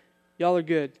there. Y'all are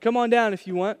good. Come on down if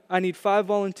you want. I need 5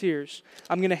 volunteers.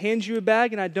 I'm going to hand you a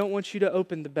bag, and I don't want you to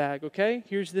open the bag, okay?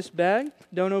 Here's this bag.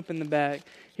 Don't open the bag.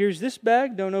 Here's this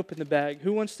bag. Don't open the bag.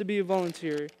 Who wants to be a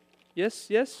volunteer? Yes,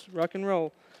 yes. Rock and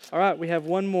roll. All right, we have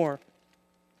 1 more.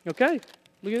 Okay,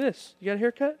 look at this. You got a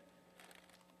haircut?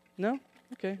 No?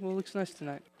 Okay, well, it looks nice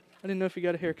tonight. I didn't know if you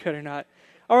got a haircut or not.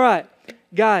 All right,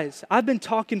 guys, I've been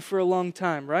talking for a long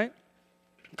time, right?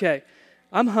 Okay,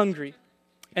 I'm hungry,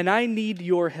 and I need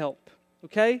your help,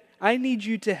 okay? I need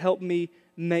you to help me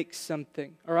make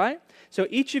something, all right? So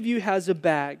each of you has a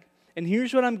bag, and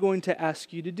here's what I'm going to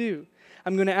ask you to do.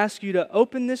 I'm going to ask you to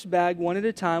open this bag one at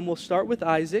a time. We'll start with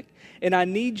Isaac. And I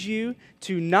need you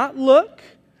to not look,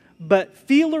 but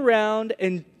feel around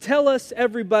and tell us,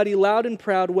 everybody, loud and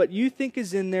proud, what you think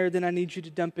is in there. Then I need you to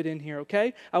dump it in here,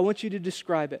 okay? I want you to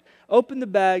describe it. Open the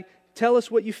bag, tell us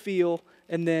what you feel,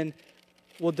 and then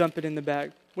we'll dump it in the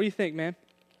bag. What do you think, man?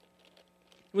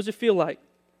 What does it feel like?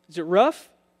 Is it rough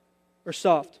or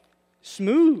soft?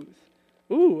 Smooth.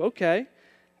 Ooh, okay.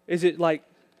 Is it like...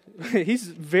 He's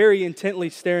very intently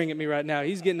staring at me right now.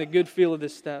 He's getting a good feel of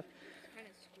this stuff.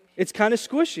 It's kind of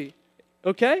squishy.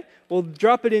 Okay? Well,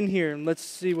 drop it in here and let's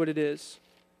see what it is.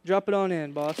 Drop it on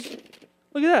in, boss.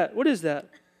 Look at that. What is that?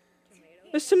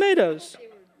 Tomatoes. It's tomatoes.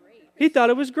 He thought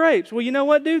it was grapes. Well, you know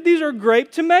what, dude? These are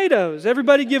grape tomatoes.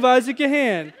 Everybody give Isaac a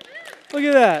hand. Look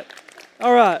at that.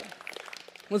 All right.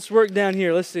 Let's work down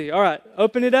here. Let's see. All right.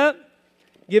 Open it up.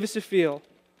 Give us a feel.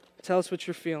 Tell us what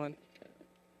you're feeling.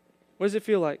 What does it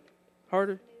feel like?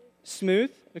 Harder?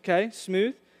 Smooth. Okay,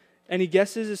 smooth. Any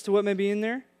guesses as to what may be in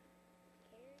there?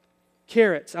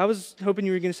 Carrots. I was hoping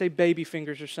you were going to say baby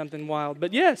fingers or something wild.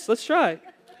 But yes, let's try.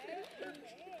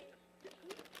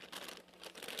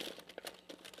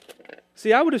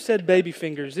 See, I would have said baby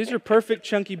fingers. These are perfect,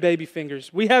 chunky baby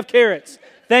fingers. We have carrots.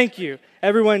 Thank you.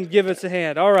 Everyone give us a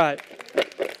hand. All right.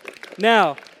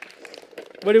 Now,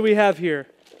 what do we have here?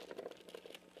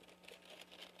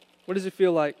 What does it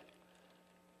feel like?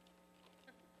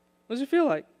 What does it feel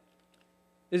like?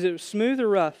 Is it smooth or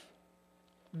rough?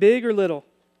 Big or little?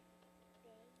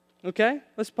 Okay,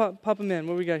 let's pop them in.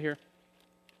 What do we got here?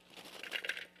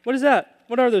 What is that?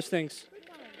 What are those things?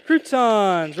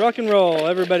 Croutons. Rock and roll.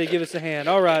 Everybody give us a hand.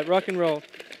 All right, rock and roll.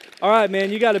 All right,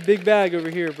 man, you got a big bag over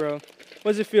here, bro.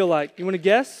 What does it feel like? You want to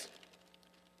guess?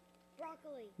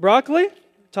 Broccoli. Broccoli?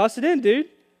 Toss it in, dude.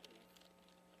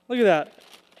 Look at that.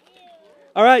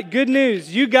 All right, good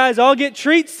news. You guys all get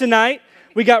treats tonight.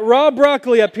 We got raw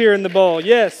broccoli up here in the bowl.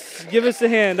 Yes, give us a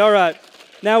hand. All right.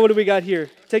 Now what do we got here?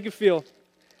 Take a feel.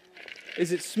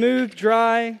 Is it smooth,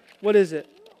 dry? What is it?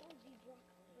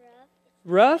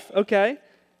 Rough? Okay.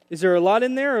 Is there a lot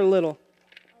in there or a little?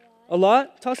 A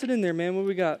lot? Toss it in there, man. What do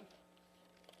we got?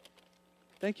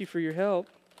 Thank you for your help.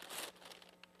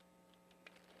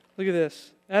 Look at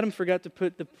this. Adam forgot to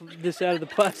put this out of the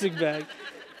plastic bag.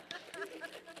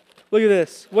 Look at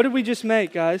this. What did we just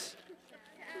make, guys?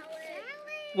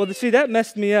 Well, see, that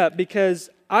messed me up because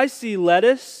I see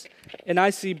lettuce, and I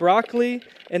see broccoli,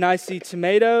 and I see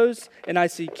tomatoes, and I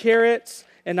see carrots,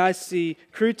 and I see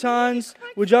croutons.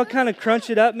 Would y'all kind of crunch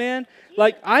it up, man?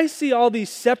 Like, I see all these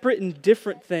separate and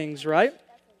different things, right?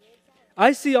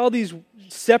 I see all these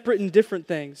separate and different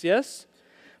things, yes?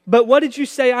 But what did you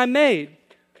say I made?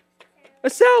 A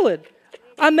salad.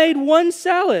 I made one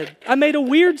salad. I made a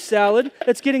weird salad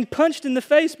that's getting punched in the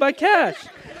face by Cash.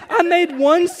 I made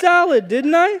one salad,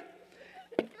 didn't I?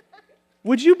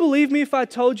 Would you believe me if I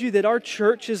told you that our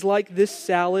church is like this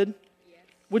salad?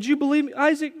 Would you believe me?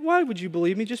 Isaac, why would you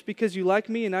believe me? Just because you like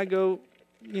me and I go,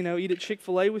 eat at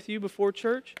Chick-fil-A with you before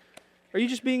church? Are you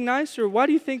just being nice, or why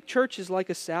do you think church is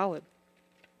like a salad?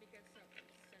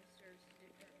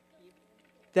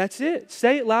 That's it.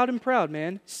 Say it loud and proud,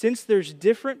 man. Since there's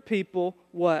different people,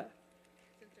 what?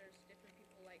 Since there's different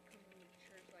people, like coming to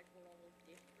church, like we're all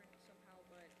different somehow,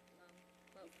 but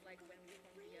like when we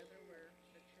come together, we're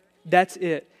the church. That's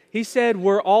it. He said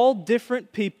we're all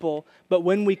different people, but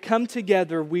when we come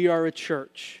together, we are a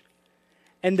church.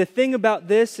 And the thing about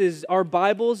this is our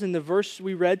Bibles, in the verse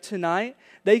we read tonight,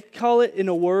 they call it in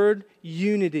a word,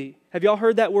 unity. Have y'all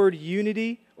heard that word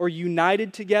unity or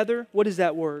united together? What is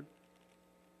that word?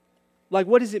 Like,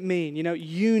 what does it mean?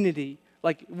 Unity.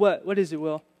 Like, what is it,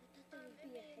 Will?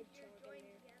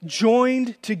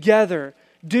 Joined together.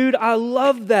 Dude, I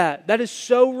love that. That is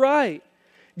so right.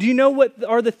 Do you know what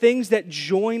are the things that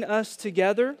join us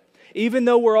together? Even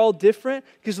though we're all different?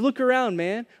 Because look around,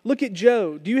 man. Look at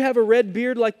Joe. Do you have a red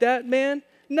beard like that, man?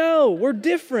 No, we're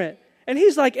different. And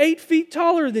he's like 8 feet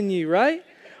taller than you, right?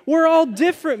 We're all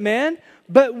different, man.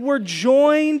 But we're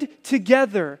joined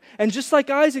together. And just like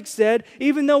Isaac said,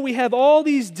 even though we have all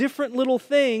these different little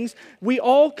things, we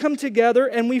all come together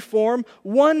and we form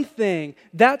one thing.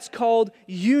 That's called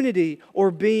unity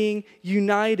or being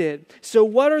united. So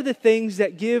what are the things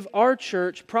that give our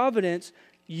church, Providence,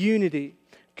 unity?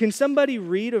 Can somebody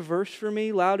read a verse for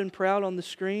me loud and proud on the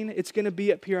screen? It's going to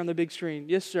be up here on the big screen.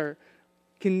 Yes, sir.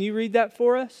 Can you read that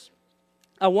for us?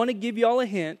 I want to give you all a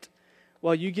hint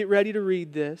while you get ready to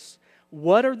read this.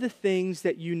 What are the things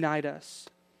that unite us?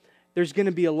 There's going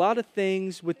to be a lot of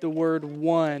things with the word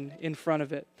one in front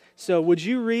of it. So would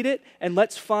you read it? And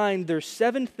let's find there's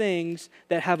 7 things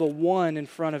that have a one in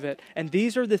front of it. And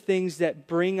these are the things that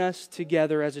bring us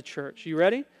together as a church. You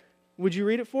ready? Would you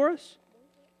read it for us?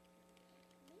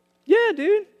 Yeah,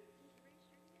 dude.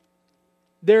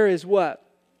 There is what?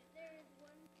 There is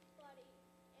one body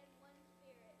and one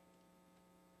spirit,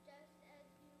 just as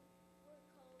you were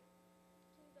called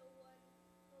to the one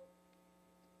hope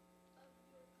of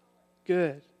your calling.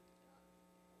 Good.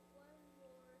 One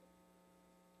Lord,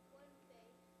 one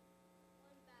faith,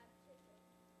 one baptism,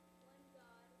 one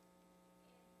God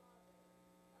and Father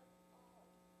of all,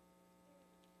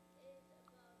 who is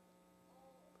above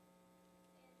all and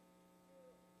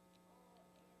through all and in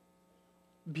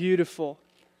all. Beautiful.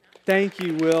 Thank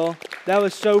you, Will. That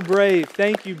was so brave.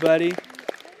 Thank you, buddy.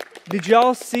 Did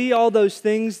y'all see all those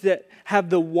things that have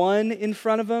the one in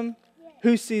front of them?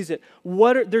 Who sees it?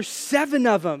 There's 7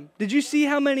 of them. Did you see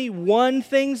how many one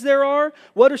things there are?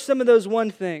 What are some of those one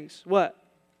things? What?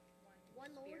 One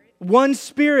Lord. One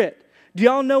Spirit. Do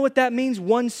y'all know what that means?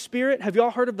 One Spirit. Have y'all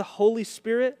heard of the Holy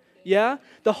Spirit? Yeah?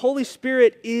 The Holy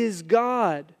Spirit is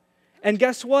God. And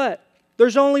guess what?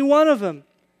 There's only one of them.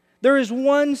 There is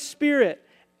one Spirit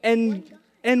and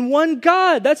one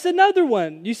God. That's another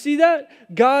one. You see that?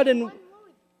 God and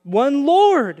one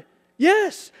Lord.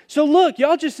 Yes. So look,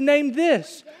 y'all just named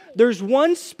this. There's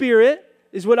one Spirit,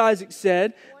 is what Isaac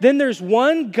said. Then there's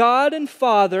one God and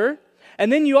Father.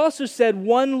 And then you also said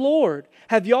one Lord.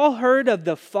 Have y'all heard of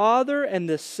the Father and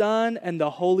the Son and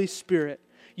the Holy Spirit?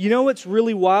 You know what's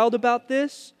really wild about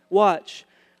this? Watch.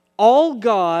 All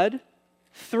God,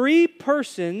 3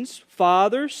 persons,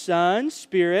 Father, Son,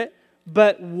 Spirit,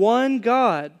 but one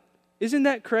God. Isn't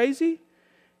that crazy?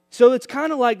 So it's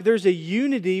kind of like there's a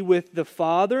unity with the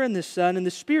Father and the Son and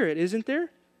the Spirit, isn't there?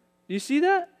 Do you see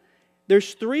that?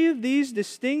 There's 3 of these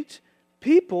distinct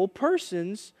people,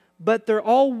 persons, but they're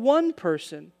all one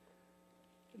person.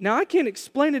 Now, I can't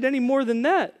explain it any more than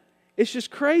that. It's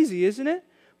just crazy, isn't it?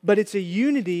 But it's a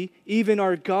unity, even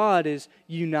our God is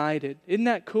united. Isn't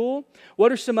that cool?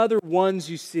 What are some other ones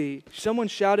you see? Someone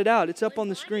shout it out. It's up on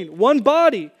the screen. One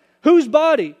body. Whose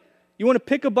body? You want to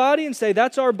pick a body and say,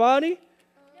 that's our body?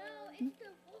 No, it's the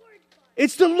Lord's body.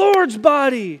 It's the Lord's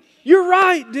body. You're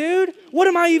right, dude. What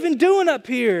am I even doing up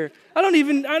here? I don't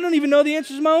even know the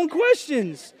answers to my own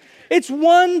questions. It's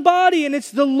one body and it's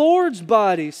the Lord's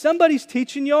body. Somebody's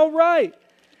teaching y'all right.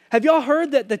 Have y'all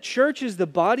heard that the church is the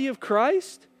body of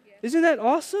Christ? Yes. Isn't that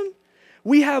awesome?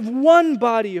 We have one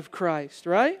body of Christ,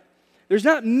 right? There's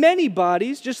not many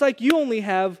bodies, just like you only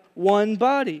have one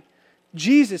body.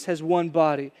 Jesus has one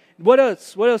body. What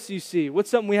else? What else do you see? What's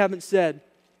something we haven't said?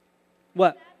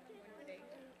 What?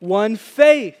 One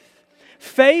faith.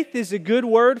 Faith is a good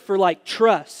word for like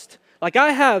trust. Like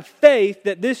I have faith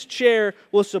that this chair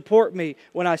will support me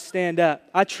when I stand up.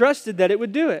 I trusted that it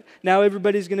would do it. Now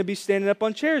everybody's going to be standing up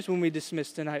on chairs when we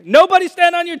dismiss tonight. Nobody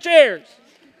stand on your chairs.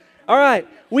 All right.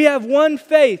 We have one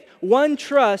faith, one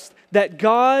trust that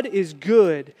God is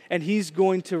good and He's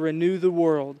going to renew the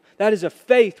world. That is a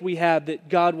faith we have that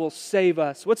God will save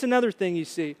us. What's another thing you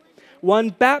see?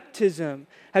 One baptism.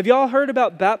 Have y'all heard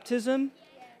about baptism?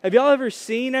 Have y'all ever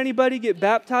seen anybody get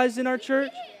baptized in our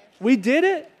church? We did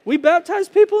it. We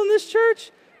baptized people in this church.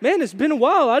 Man, it's been a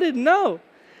while. I didn't know.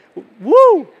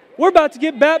 Woo! We're about to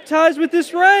get baptized with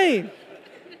this rain.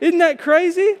 Isn't that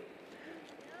crazy?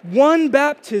 One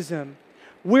baptism.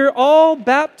 We're all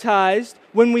baptized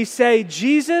when we say,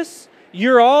 Jesus,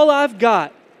 you're all I've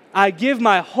got. I give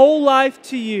my whole life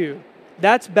to you.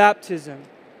 That's baptism.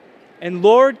 And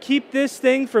Lord, keep this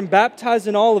thing from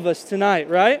baptizing all of us tonight,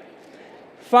 right?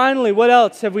 Finally, what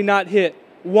else have we not hit?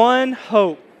 One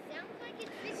hope.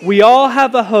 We all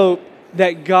have a hope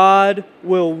that God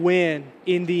will win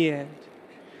in the end.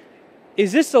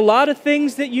 Is this a lot of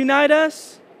things that unite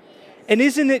us? And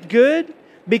isn't it good?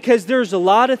 Because there's a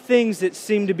lot of things that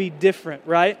seem to be different,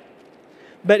 right?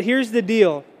 But here's the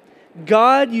deal.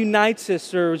 God unites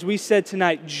us, or as we said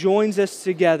tonight, joins us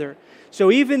together. So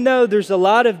even though there's a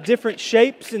lot of different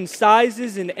shapes and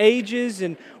sizes and ages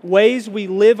and ways we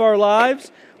live our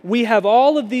lives, we have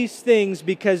all of these things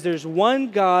because there's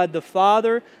one God, the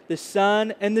Father, the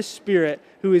Son, and the Spirit,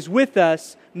 who is with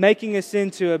us, making us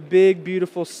into a big,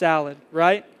 beautiful salad,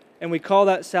 right? And we call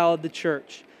that salad the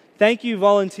church. Thank you,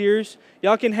 volunteers.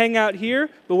 Y'all can hang out here,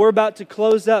 but we're about to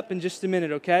close up in just a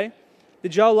minute, okay?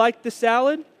 Did y'all like the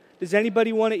salad? Does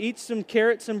anybody want to eat some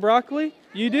carrots and broccoli?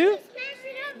 You do?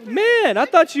 Man, I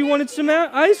thought you wanted some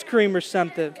ice cream or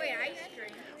something.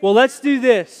 Well, let's do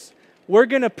this. We're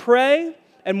going to pray.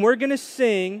 And we're going to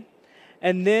sing,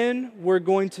 and then we're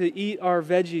going to eat our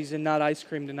veggies and not ice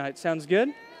cream tonight. Sounds good?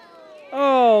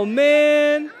 Oh,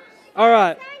 man. All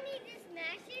right.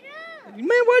 Man,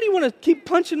 why do you want to keep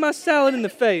punching my salad in the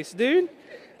face, dude?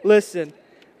 Listen,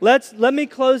 let me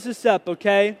close this up,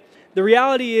 okay? The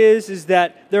reality is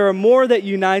that there are more that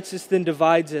unites us than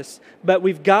divides us, but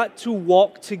we've got to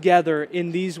walk together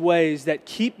in these ways that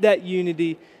keep that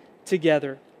unity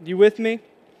together. You with me?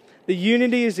 The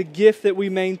unity is a gift that we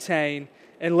maintain,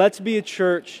 and let's be a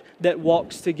church that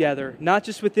walks together, not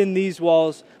just within these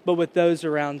walls, but with those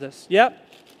around us. Yep?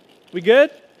 We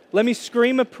good? Let me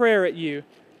scream a prayer at you,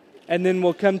 and then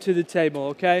we'll come to the table,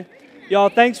 okay? Y'all,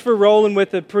 thanks for rolling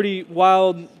with a pretty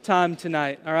wild time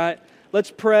tonight, all right? Let's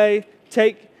pray,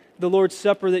 take the Lord's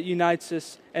Supper that unites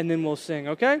us, and then we'll sing,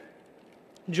 okay?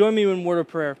 Join me in a word of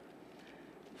prayer.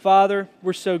 Father,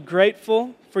 we're so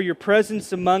grateful for your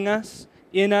presence among us,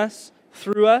 in us,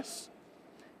 through us.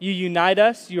 You unite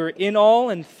us. You are in all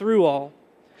and through all.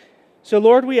 So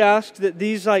Lord, we ask that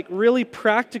these really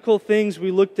practical things we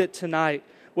looked at tonight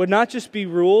would not just be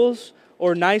rules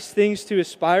or nice things to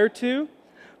aspire to,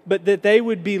 but that they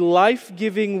would be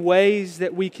life-giving ways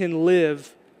that we can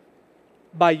live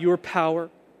by your power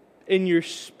in your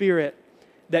Spirit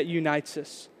that unites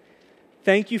us.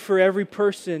 Thank you for every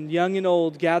person, young and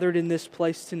old, gathered in this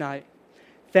place tonight.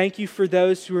 Thank you for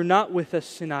those who are not with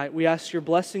us tonight. We ask your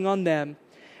blessing on them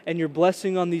and your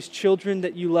blessing on these children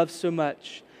that you love so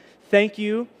much. Thank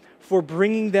you for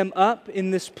bringing them up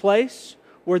in this place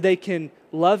where they can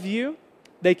love you,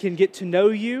 they can get to know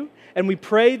you, and we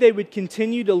pray they would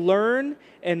continue to learn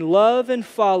and love and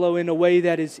follow in a way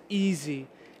that is easy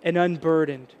and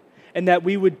unburdened, and that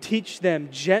we would teach them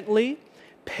gently,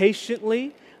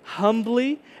 patiently,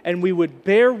 humbly, and we would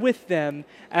bear with them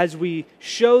as we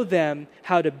show them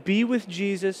how to be with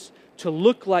Jesus, to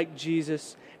look like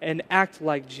Jesus, and act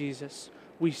like Jesus.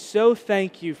 We so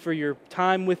thank you for your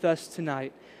time with us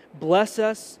tonight. Bless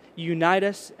us, unite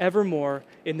us evermore.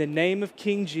 In the name of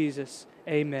King Jesus,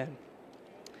 amen.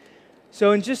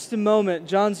 So in just a moment,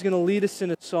 John's going to lead us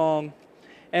in a song,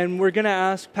 and we're going to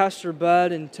ask Pastor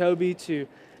Bud and Toby to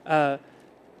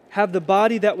have the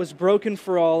body that was broken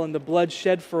for all and the blood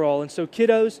shed for all. And so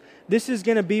kiddos, this is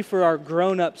going to be for our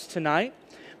grown-ups tonight.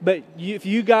 But if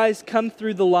you guys come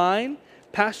through the line,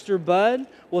 Pastor Bud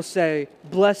will say,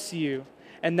 bless you.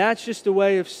 And that's just a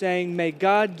way of saying, may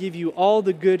God give you all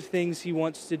the good things He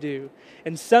wants to do.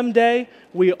 And someday,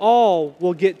 we all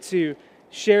will get to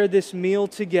share this meal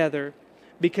together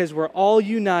because we're all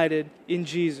united in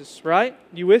Jesus, right?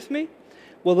 You with me?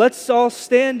 Well, let's all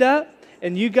stand up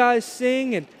and you guys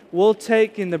sing, and we'll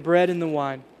take in the bread and the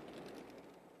wine.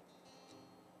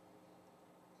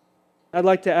 I'd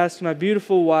like to ask my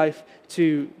beautiful wife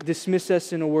to dismiss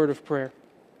us in a word of prayer,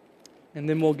 and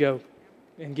then we'll go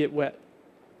and get wet.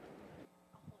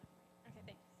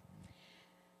 Okay,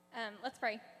 thanks. Let's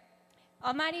pray.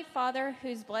 Almighty Father,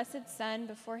 whose blessed Son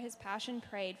before his passion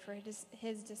prayed for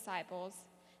his disciples,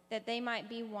 that they might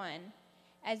be one,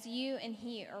 as you and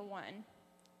he are one.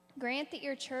 Grant that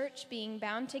your church, being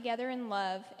bound together in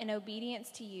love and obedience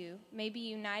to you, may be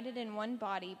united in one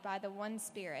body by the one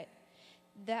Spirit,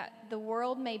 that the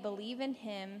world may believe in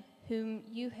him whom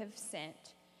you have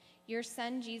sent, your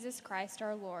Son, Jesus Christ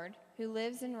our Lord, who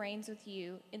lives and reigns with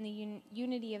you in the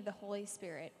unity of the Holy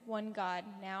Spirit, one God,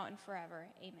 now and forever.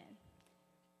 Amen.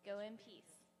 Go in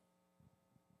peace.